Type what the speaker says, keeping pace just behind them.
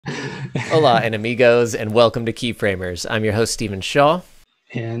Hola, enemigos, and welcome to Keyframers. I'm your host, Stephen Shaw.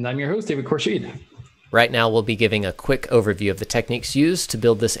 And I'm your host, David Khourshid. Right now, we'll be giving a quick overview of the techniques used to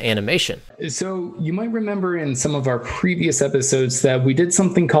build this animation. So, you might remember in some of our previous episodes that we did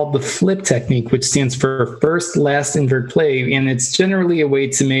something called the flip technique, which stands for first, last, invert play. And it's generally a way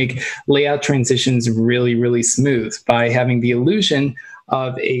to make layout transitions really, really smooth by having the illusion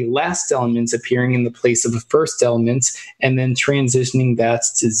of a last element appearing in the place of a first element and then transitioning that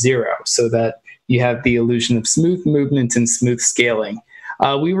to zero so that you have the illusion of smooth movement and smooth scaling.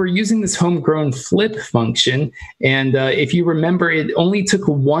 We were using this homegrown flip function, and if you remember, it only took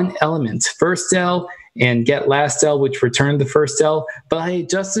one element, first L and get last L, which returned the first L, but I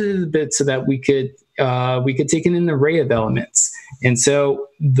adjusted it a bit so that we could take in an array of elements. And so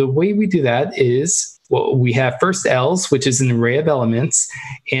the way we do that is, well, we have first L's, which is an array of elements,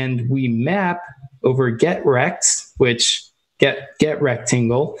 and we map over get rect, which get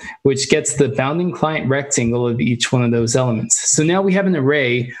rectangle, which gets the bounding client rectangle of each one of those elements. So now we have an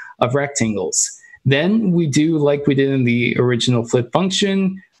array of rectangles. Then we do like we did in the original flip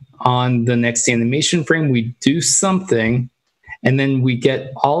function. On the next animation frame, we do something, and then we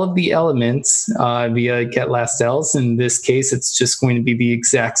get all of the elements via get last L's. In this case, it's just going to be the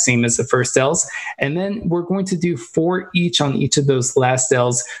exact same as the first L's. And then we're going to do for each on each of those last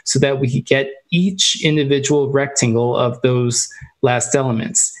L's so that we can get each individual rectangle of those last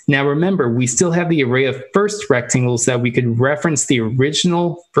elements. Now remember, we still have the array of first rectangles that we could reference the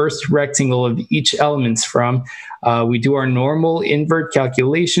original first rectangle of each elements from. We do our normal invert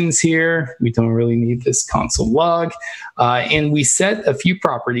calculations here. We don't really need this console log. And we set a few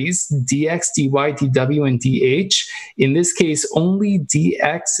properties, dx, dy, dw, and dh. In this case, only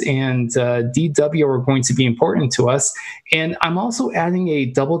dx and dw are going to be important to us. And I'm also adding a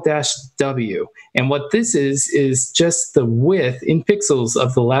double dash w. And what this is just the width in pixels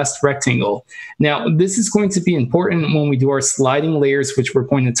of the last rectangle. Now, this is going to be important when we do our sliding layers, which we're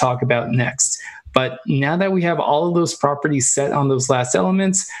going to talk about next. But now that we have all of those properties set on those last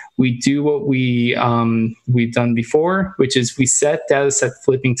elements, we do what we've done before, which is we set dataset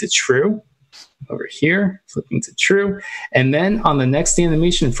flipping to true. Over here, flipping to true. And then on the next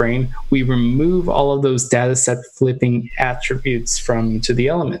animation frame, we remove all of those dataset flipping attributes from each of the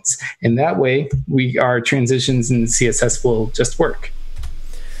elements. And that way, our transitions in CSS will just work.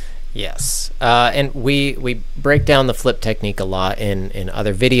 Yes, and we break down the flip technique a lot in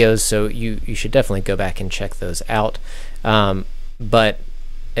other videos, so you should definitely go back and check those out. But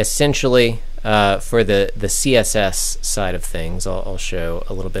essentially, for the CSS side of things, I'll show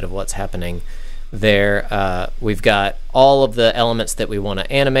a little bit of what's happening there. We've got all of the elements that we want to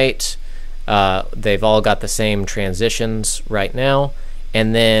animate. They've all got the same transitions right now,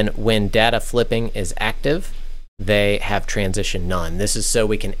 and then when data flipping is active, they have transition none. This is so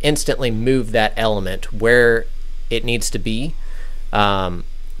we can instantly move that element where it needs to be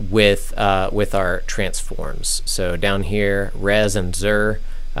with our transforms. So down here, res and zer,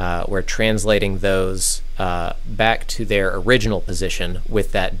 we're translating those back to their original position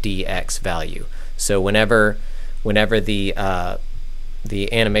with that dx value. So whenever the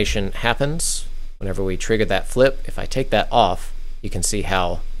animation happens, whenever we trigger that flip, if I take that off, you can see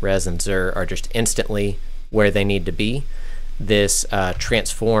how res and zer are just instantly where they need to be. This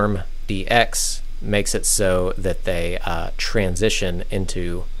transform dx makes it so that they transition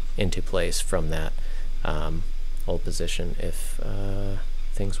into place from that old position. If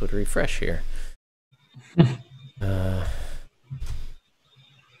things would refresh here. There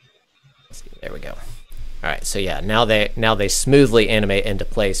we go. All right, so yeah, now they smoothly animate into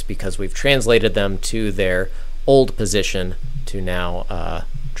place because we've translated them to their old position to now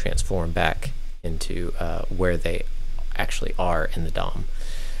transform back into where they actually are in the DOM.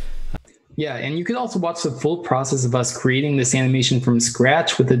 Yeah, and you could also watch the full process of us creating this animation from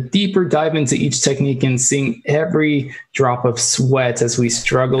scratch with a deeper dive into each technique and seeing every drop of sweat as we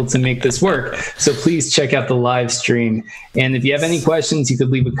struggle to make this work. So please check out the live stream. And if you have any questions, you could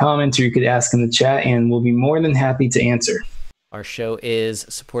leave a comment or you could ask in the chat, and we'll be more than happy to answer. Our show is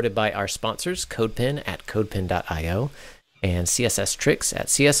supported by our sponsors, CodePen at codepin.io, and CSS Tricks at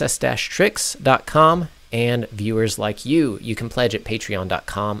css-tricks.com. And viewers like you, you can pledge at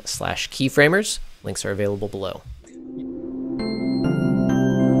patreon.com/keyframers. Links are available below.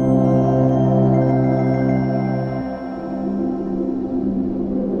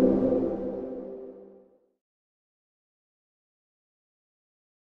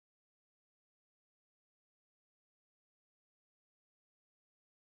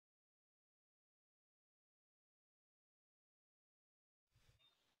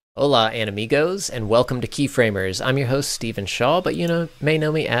 Hola, amigos, and welcome to Keyframers. I'm your host, Stephen Shaw, but you may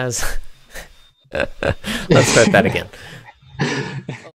know me as... Let's start that again.